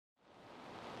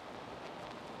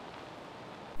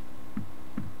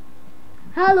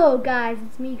Hello guys,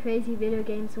 it's me Crazy Video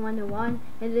Games 101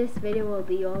 and this video will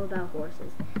be all about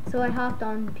horses. So I hopped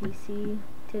on PC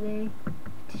today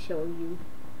to show you.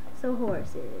 So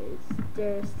horses,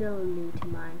 they're still new to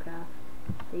Minecraft.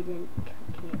 They didn't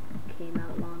came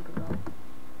out long ago.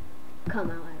 Come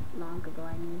out long ago,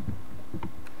 I mean.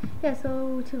 Yeah,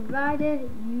 so to ride it,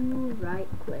 you right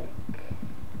click.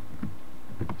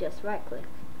 Just right click.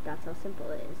 That's how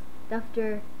simple it is.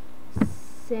 After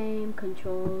same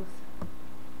controls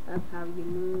of how you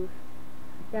move.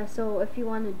 Yeah, so if you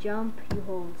want to jump, you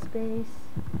hold space.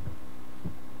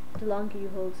 The longer you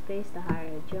hold space, the higher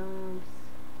it jumps.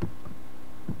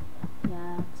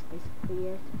 Yeah, that's basically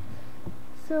it.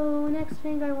 So next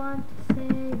thing I want to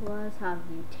say was how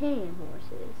you tame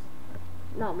horses.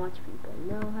 Not much people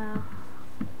know how.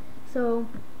 So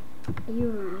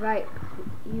you right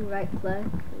click.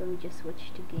 Let me just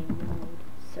switch to game mode,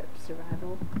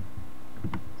 survival.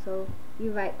 So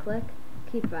you right click,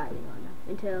 keep riding on them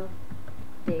until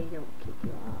they don't kick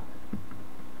you off.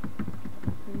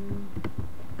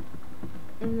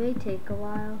 It may take a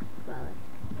while, but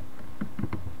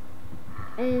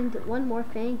and one more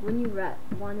thing, when you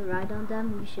want to ride on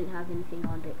them, you shouldn't have anything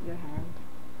on your hand.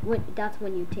 That's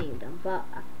when you tame them, but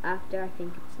after I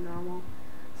think it's normal.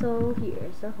 So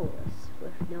here's a horse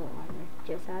with no armor,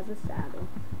 just has a saddle.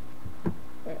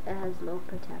 It has low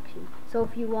protection. So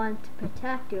if you want to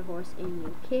protect your horse and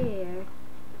you care,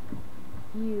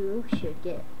 you should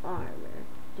get armor.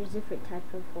 There's different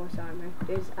types of horse armor.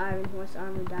 There's iron horse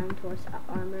armor, diamond horse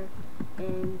armor,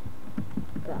 and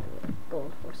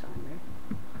gold horse armor.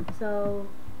 So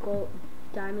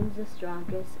diamond's the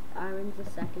strongest, iron's the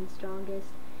second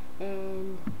strongest,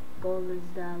 and gold is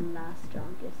the last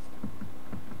strongest.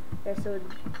 So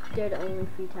they're the only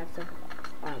three types of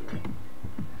armor.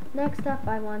 Next up,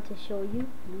 I want to show you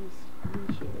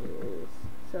leashes.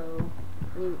 So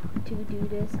to do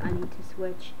this, I need to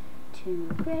switch to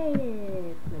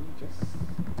creative. Let me just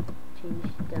change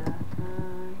the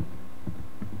time.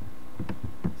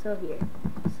 So here.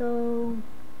 So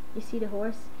you see the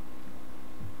horse?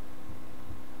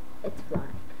 It's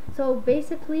flying. So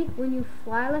basically, when you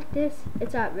fly like this,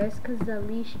 it's at risk because the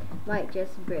leash might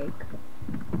just break.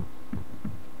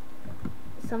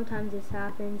 Sometimes this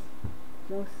happens.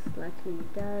 Most likely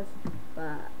it does,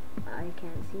 but I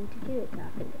can't seem to get it to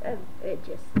happen. It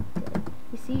just did.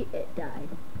 You see, it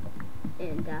died,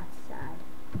 and that's sad.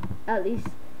 At least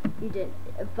you did.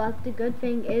 But the good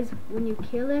thing is, when you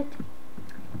kill it,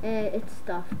 its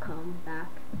stuff come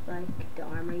back, like the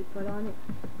armor you put on it.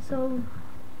 So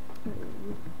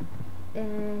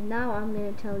now I'm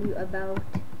gonna tell you about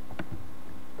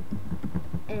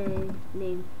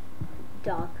name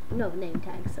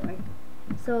tag. Sorry.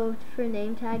 So for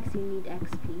name tags, you need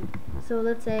XP. So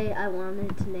let's say I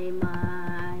wanted to name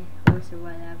my horse or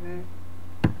whatever.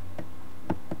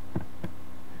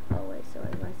 Oh wait,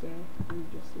 sorry, was there? Let me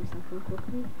just do something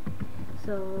quickly.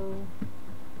 So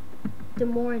the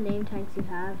more name tags you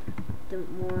have, the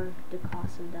more the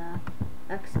cost of the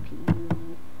XP you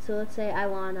need. So let's say I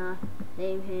wanna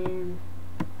name him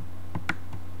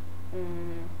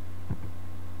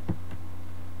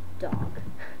dog.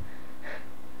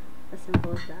 As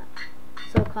simple as that.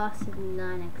 So it costs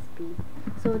 9 XP.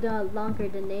 So the longer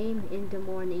the name and the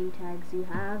more name tags you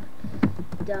have,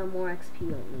 the more XP you'll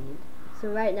need.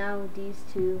 So right now these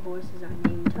two horses are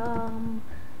named Tom,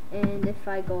 and if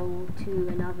I go to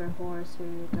another horse or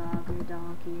a dog or a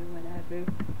donkey or whatever,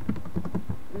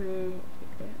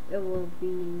 it will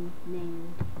be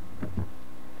named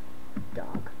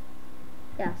dog.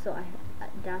 Yeah, so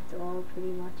that's all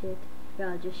pretty much it.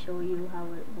 Yeah, I'll just show you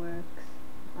how it works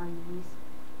on these.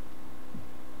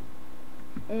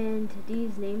 And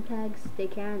these name tags, they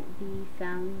can't be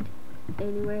found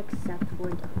anywhere except for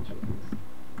dungeons.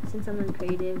 Since I'm in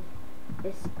creative,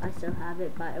 I still have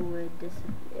it, but it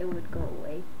would go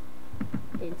away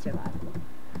in survival.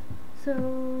 So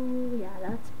yeah,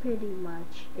 that's pretty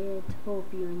much it.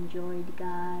 Hope you enjoyed,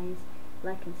 guys.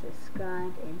 Like and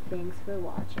subscribe, and thanks for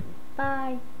watching.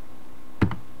 Bye.